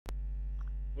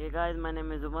Hey guys, my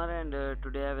name is Umar and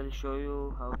today I will show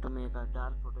you how to make a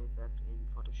dark photo effect in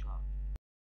Photoshop.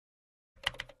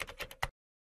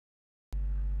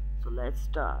 So let's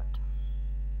start.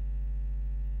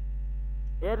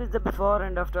 Here is the before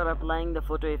and after applying the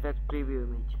photo effect preview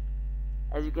image.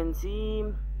 As you can see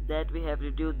that we have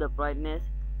reduced the brightness,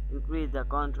 increased the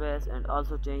contrast and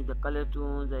also changed the color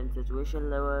tones and saturation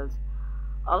levels.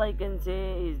 All I can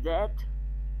say is that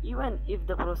even if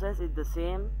the process is the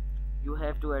same, you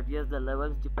have to adjust the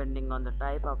levels depending on the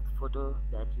type of photo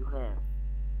that you have.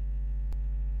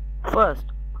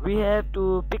 First, we have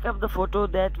to pick up the photo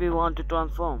that we want to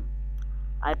transform.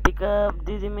 I pick up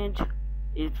this image.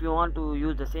 If you want to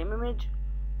use the same image,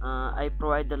 I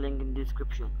provide the link in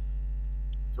description.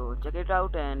 So check it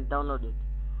out and download it.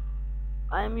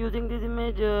 I am using this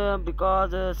image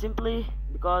simply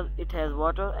because it has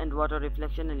water and water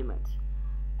reflection elements,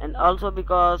 and also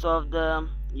because of the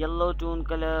yellow tone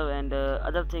color and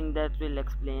other thing that we'll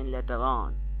explain later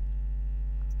on.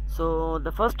 So the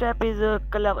first step is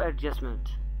color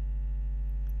adjustment.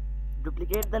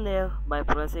 Duplicate the layer by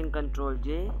pressing Ctrl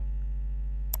J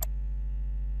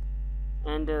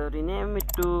and rename it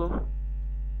to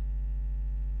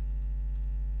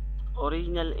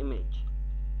original image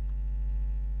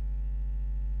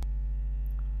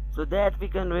so that we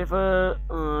can refer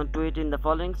to it in the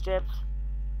following steps.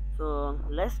 So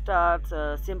let's start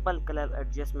a simple color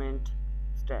adjustment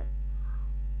step.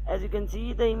 As you can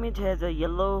see, the image has a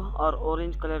yellow or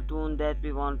orange color tone that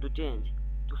we want to change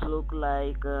to look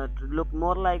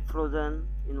more like frozen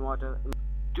in water.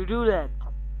 To do that,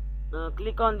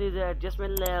 click on this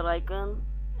adjustment layer icon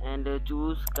and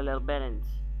choose color balance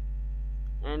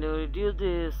and reduce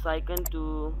this icon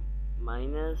to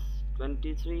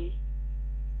 -23,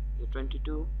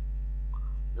 22,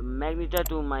 the magenta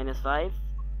to -5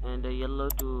 and yellow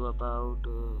to about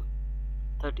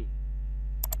 30.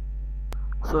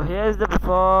 So here is the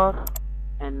before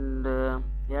and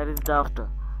here is the after.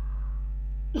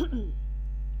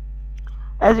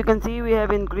 As you can see, we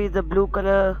have increased the blue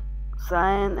color,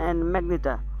 cyan and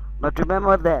magenta, but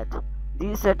remember that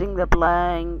these settings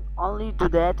applying only to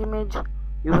that image.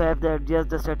 You have to adjust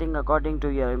the setting according to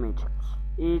your image.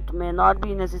 It may not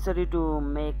be necessary to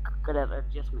make color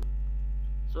adjustment.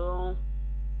 So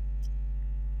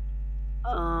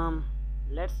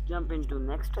let's jump into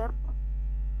next step.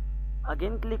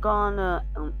 Again click on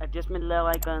adjustment layer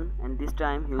icon and this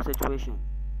time use saturation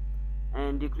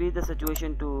and decrease the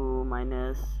saturation to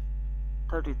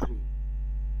 -33.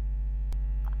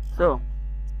 So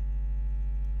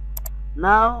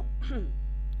now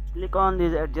click on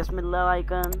this adjustment layer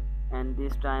icon and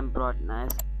this time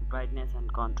brightness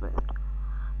and contrast.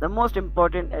 The most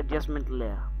important adjustment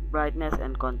layer, brightness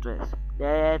and contrast,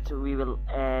 that we will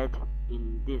add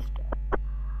in this step.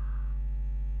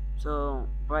 So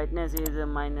brightness is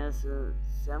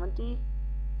 -70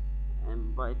 and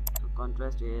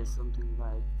contrast is something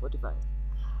like 45.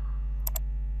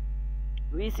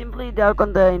 We simply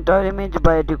darken the entire image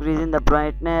by decreasing the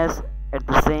brightness at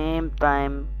the same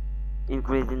time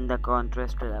increasing the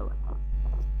contrast level.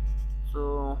 So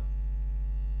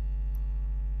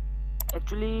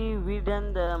actually we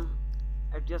done the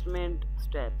adjustment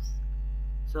steps.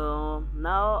 So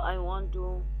now I want to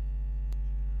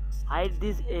hide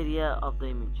this area of the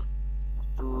image.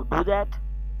 To do that,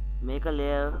 make a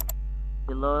layer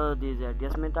below these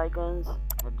adjustment icons,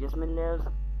 adjustment layers,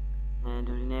 and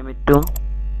rename it to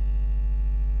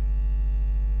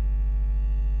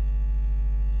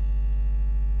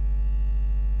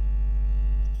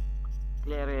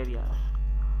clear areas.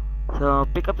 So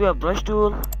pick up your brush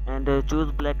tool and choose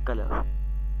black color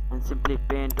and simply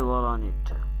paint over on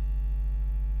it.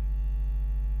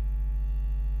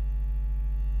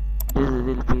 This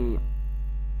will be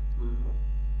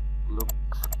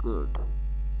looks good.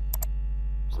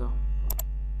 So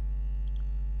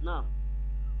now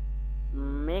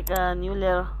make a new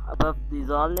layer above these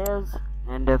all layers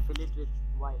and fill it with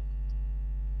white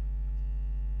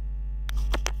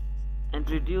and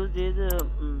reduce this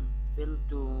fill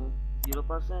to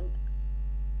 0%.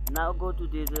 Now go to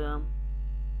this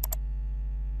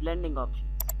blending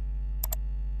options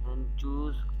and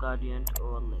choose gradient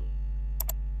overlay.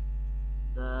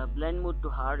 The blend mode to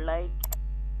hard light,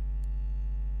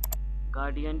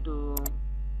 gradient to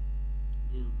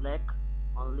is black,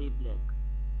 only black,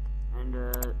 and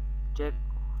check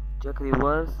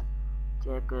reverse,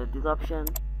 check this option,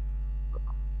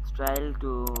 style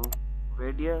to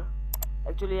radial.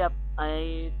 Actually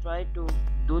I tried to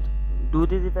do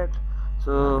this effect,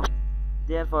 so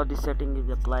therefore this setting is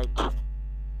applied.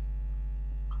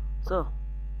 So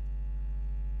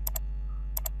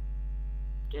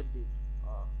check this.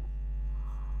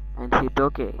 and hit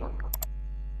OK.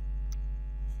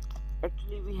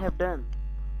 Actually we have done,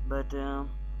 but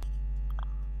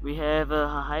we have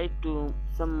hide to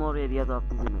some more areas of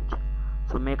this image.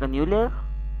 So make a new layer,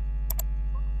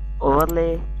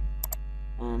 overlay,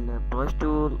 and brush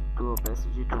tool to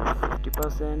opacity to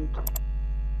 50%, and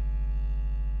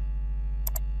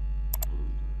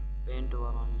paint over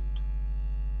on it.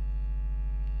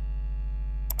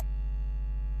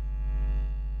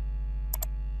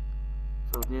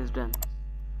 So this is done.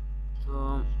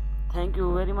 So thank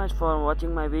you very much for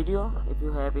watching my video. If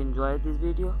you have enjoyed this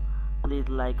video, please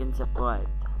like and subscribe.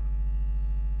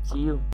 See you.